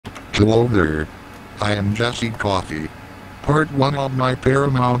Hello there. I am Jesse Coffee. Part 1 of my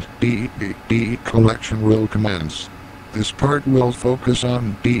Paramount DVD collection will commence. This part will focus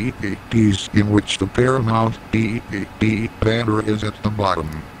on DVDs in which the Paramount DVD banner is at the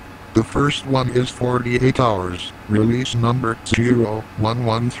bottom. The first one is 48 Hours, release number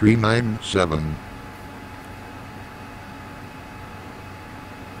 011397.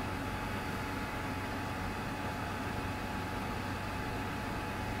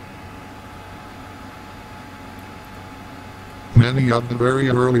 Many of the very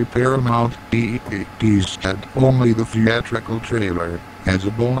early Paramount DVDs had only the theatrical trailer as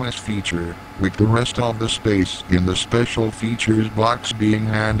a bonus feature, with the rest of the space in the special features box being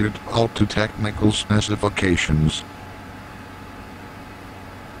handed out to technical specifications.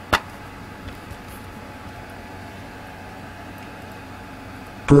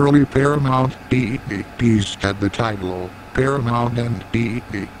 Early Paramount DVDs had the title, Paramount and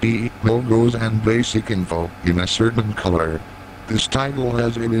DVD logos and basic info in a certain color. This title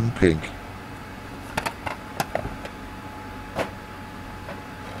has it in pink.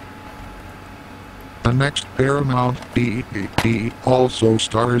 The next Paramount DVD also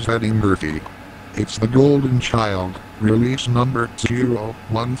stars Eddie Murphy. It's The Golden Child, release number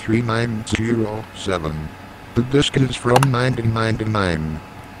 013907. The disc is from 1999.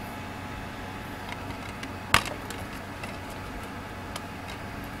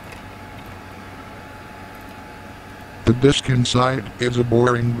 The disc inside is a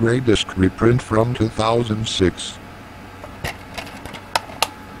boring gray disc reprint from 2006.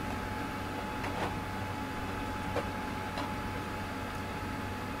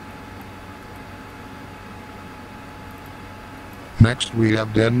 Next we have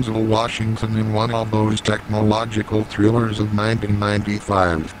Denzel Washington in one of those technological thrillers of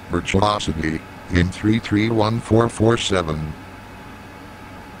 1995, Virtuosity, in 331447.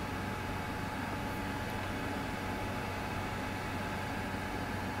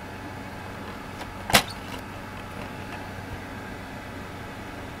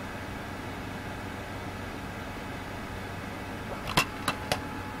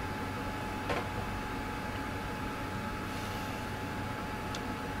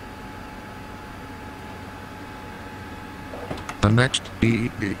 The next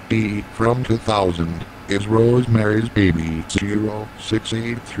DVD from 2000 is Rosemary's Baby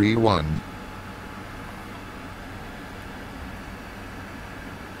 06831.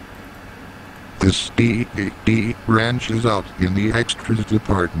 This DVD branches out in the extras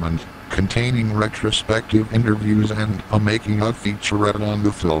department, containing retrospective interviews and a making-of featurette on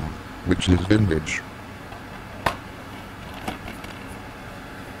the film, which is vintage.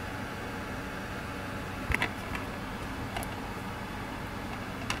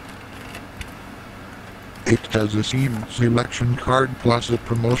 It has a scene selection card plus a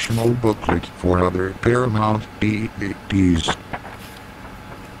promotional booklet for other Paramount DVDs.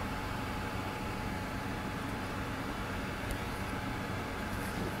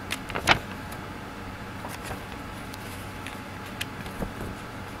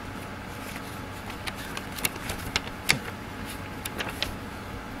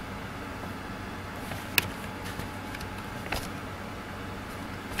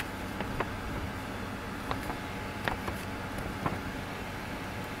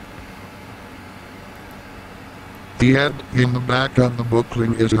 The ad in the back of the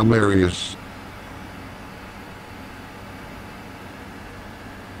booklet is hilarious.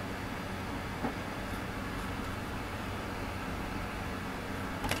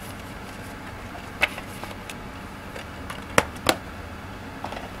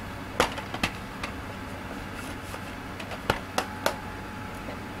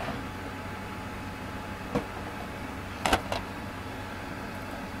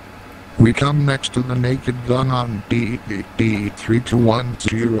 We come next to The Naked Gun on DVD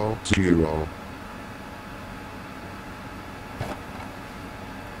 32100.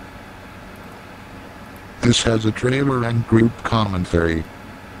 This has a trailer and group commentary.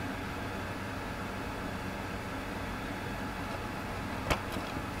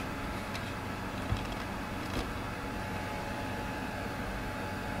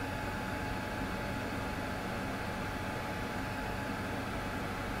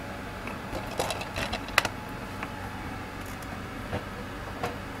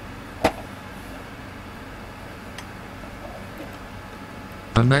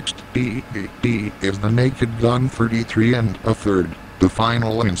 The next DVD is The Naked Gun 33 1/3, The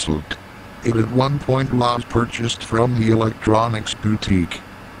Final Insult. It at one point was purchased from the electronics boutique.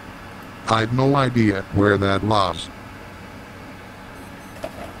 I'd no idea where that was.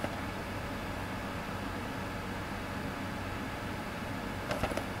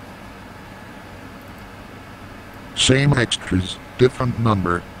 Same extras, different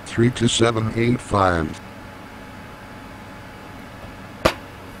number, 32785.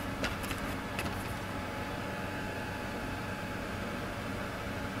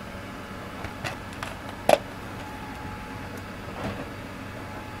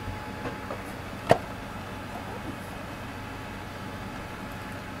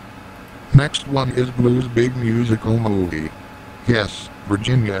 Next one is Blue's big musical movie. Yes,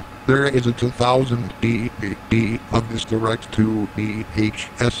 Virginia, there is a 2000 DVD of this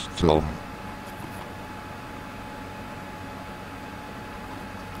direct-to-VHS film.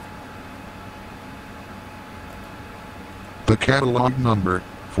 The catalog number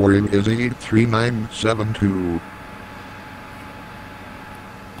for it is 83972.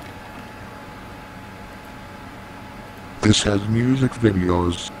 This has music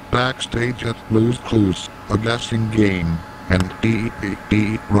videos, backstage at Blue's Clues, a guessing game, and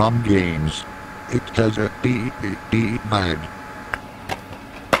DVD-ROM games. It has a DVD guide.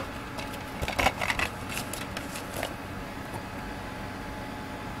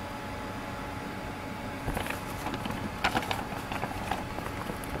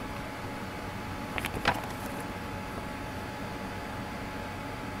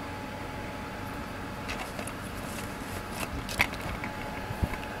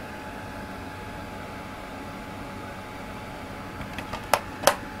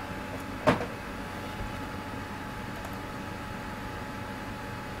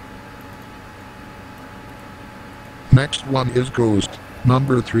 Next one is Ghost,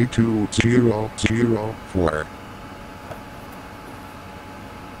 number 32004.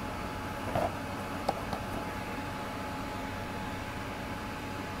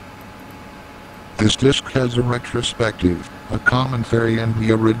 This disc has a retrospective, a commentary and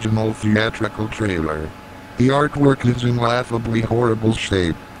the original theatrical trailer. The artwork is in laughably horrible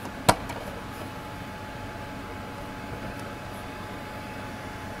shape.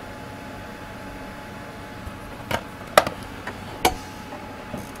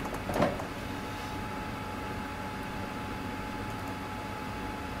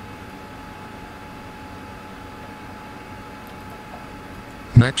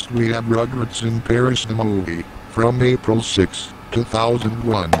 Next we have Rugrats in Paris the movie, from April 6,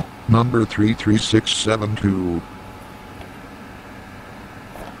 2001, number 33672.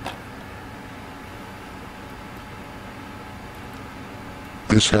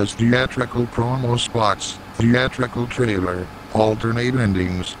 This has theatrical promo spots, theatrical trailer, alternate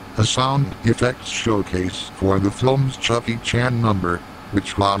endings, a sound effects showcase for the film's Chucky Chan number,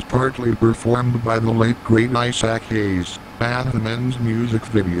 which was partly performed by the late great Isaac Hayes, and the men's music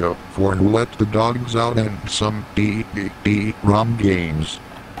video for Who Let the Dogs Out and some DVD-ROM games.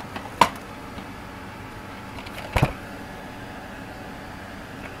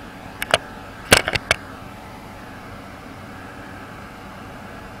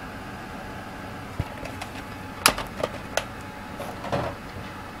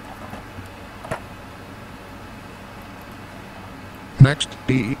 Next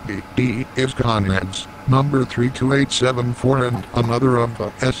DVD is Conrad's, number 32874 and another of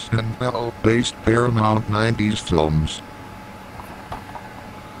the SNL-based Paramount 90s films.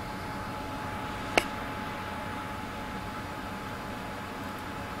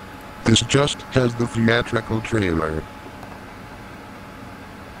 This just has the theatrical trailer.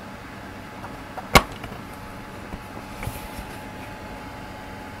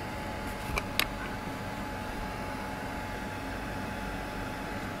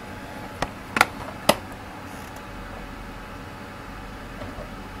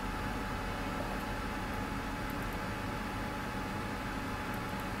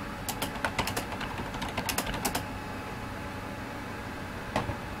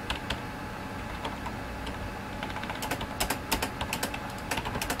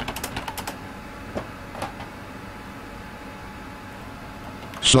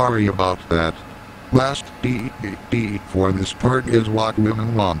 Sorry about that. Last DVD for this part is What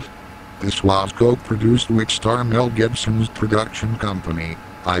Women Want. This was co-produced with star Mel Gibson's production company,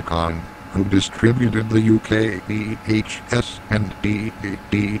 Icon, who distributed the UK VHS and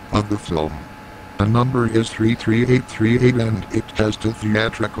DVD of the film. The number is 33838 and it has two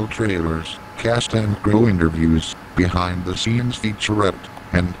theatrical trailers, cast and crew interviews, behind-the-scenes featurette,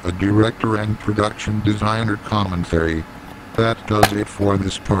 and a director and production designer commentary. That does it for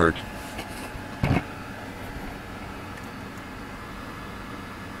this part.